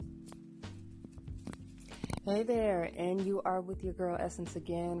Hey there, and you are with your girl Essence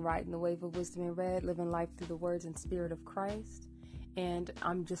again, riding the wave of wisdom in red, living life through the words and spirit of Christ. And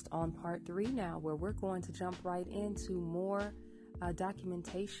I'm just on part 3 now, where we're going to jump right into more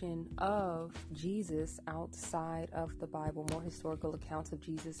documentation of Jesus outside of the Bible, more historical accounts of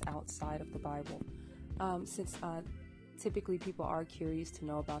Jesus outside of the Bible. Since typically people are curious to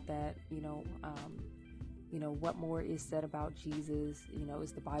know about that, what more is said about Jesus?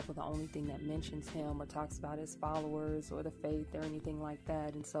 Is the Bible the only thing that mentions him or talks about his followers or the faith or anything like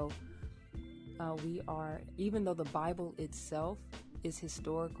that? And so we are, even though the Bible itself is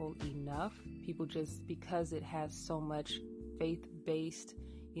historical enough, people just, because it has so much faith-based,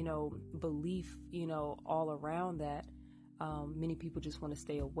 belief, all around that, many people just want to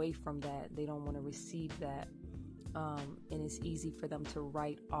stay away from that. They don't want to receive that. And it's easy for them to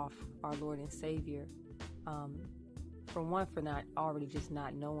write off our Lord and Savior. For not already just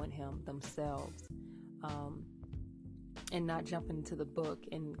not knowing him themselves, and not jumping into the book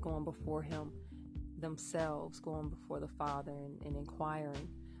and going before him themselves, going before the Father and inquiring.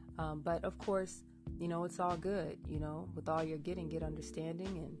 But of course, it's all good, with all you're getting, get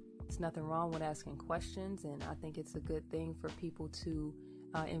understanding, and it's nothing wrong with asking questions. And I think it's a good thing for people to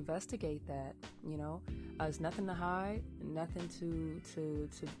investigate that. There's nothing to hide, nothing to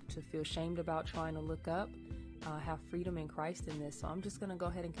feel shamed about trying to look up. Have freedom in Christ in this. So I'm just going to go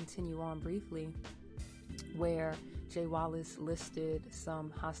ahead and continue on briefly where Jay Wallace listed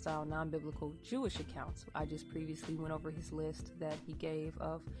some hostile, non-biblical Jewish accounts. I just previously went over his list that he gave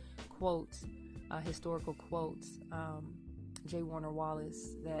of quotes, historical quotes. J. Warner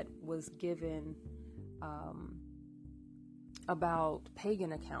Wallace that was given about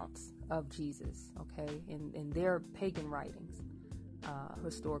pagan accounts of Jesus, okay, in their pagan writings,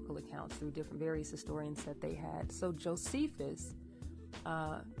 historical accounts through different various historians that they had. So Josephus,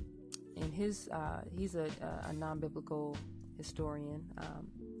 in his, he's a non-biblical historian.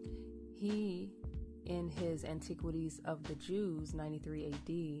 He, in his Antiquities of the Jews, 93 AD,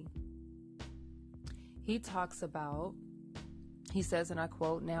 he talks about, he says, and I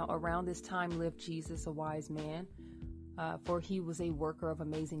quote, "Now around this time lived Jesus, a wise man, for he was a worker of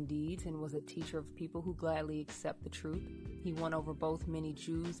amazing deeds and was a teacher of people who gladly accept the truth. He won over both many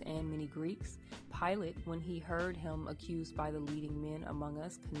Jews and many Greeks. Pilate, when he heard him accused by the leading men among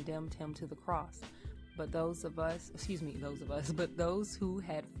us, condemned him to the cross. But those who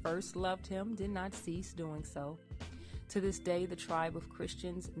had first loved him did not cease doing so. To this day, the tribe of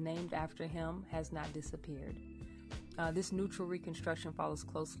Christians named after him has not disappeared." This neutral reconstruction follows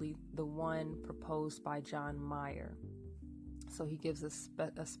closely the one proposed by John Meyer. So he gives a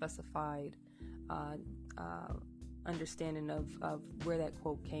specified understanding of where that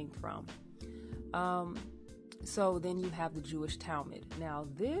quote came from. So then you have the Jewish Talmud. Now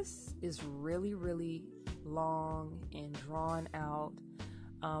this is really, really long and drawn out.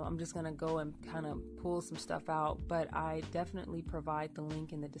 I'm just going to go and kind of pull some stuff out, but I definitely provide the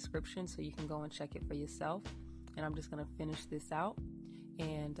link in the description so you can go and check it for yourself. And I'm just going to finish this out,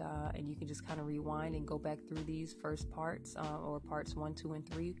 and you can just kind of rewind and go back through these first parts, or parts 1, 2, and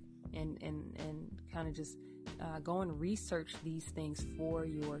 3, and kind of just go and research these things for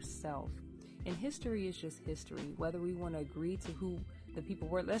yourself. And history is just history, whether we want to agree to who the people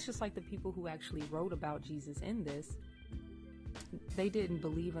were. That's just like the people who actually wrote about Jesus in this. They didn't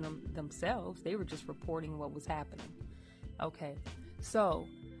believe in him themselves. They were just reporting what was happening. Okay, so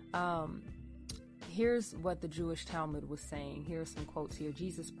here's what the Jewish Talmud was saying. Here are some quotes here.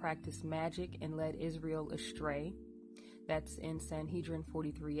 "Jesus practiced magic and led Israel astray." That's in Sanhedrin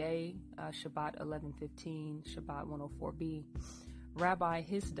 43a, Shabbat 11:15, Shabbat 104b. Rabbi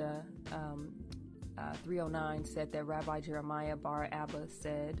Hisda 309 said that Rabbi Jeremiah bar Abba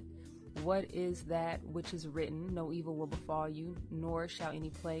said, "What is that which is written? No evil will befall you, nor shall any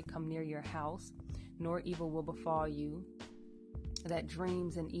plague come near your house, nor evil will befall you. That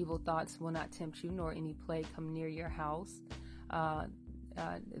dreams and evil thoughts will not tempt you, nor any plague come near your house.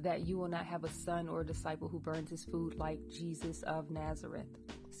 That you will not have a son or a disciple who burns his food like Jesus of Nazareth."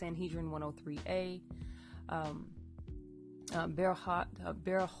 Sanhedrin 103a.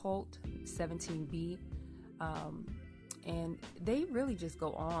 Berachot 17b. And they really just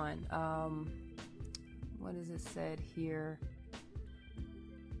go on. What is it said here?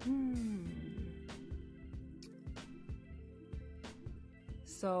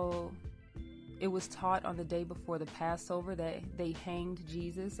 So it was taught on the day before the Passover that they hanged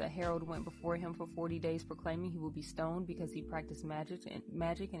Jesus. A herald went before him for 40 days proclaiming he will be stoned because he practiced magic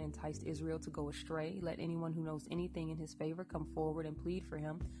and enticed Israel to go astray. Let anyone who knows anything in his favor come forward and plead for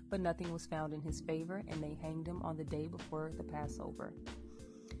him. But nothing was found in his favor, and they hanged him on the day before the Passover.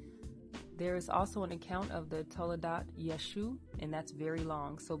 There is also an account of the Toledat Yeshu, and that's very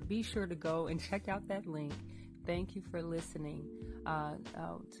long. So be sure to go and check out that link. Thank you for listening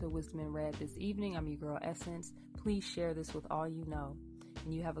to Wisdom in Red this evening. I'm your girl Essence. Please share this with all you know,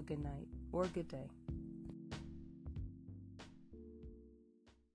 and you have a good night or a good day.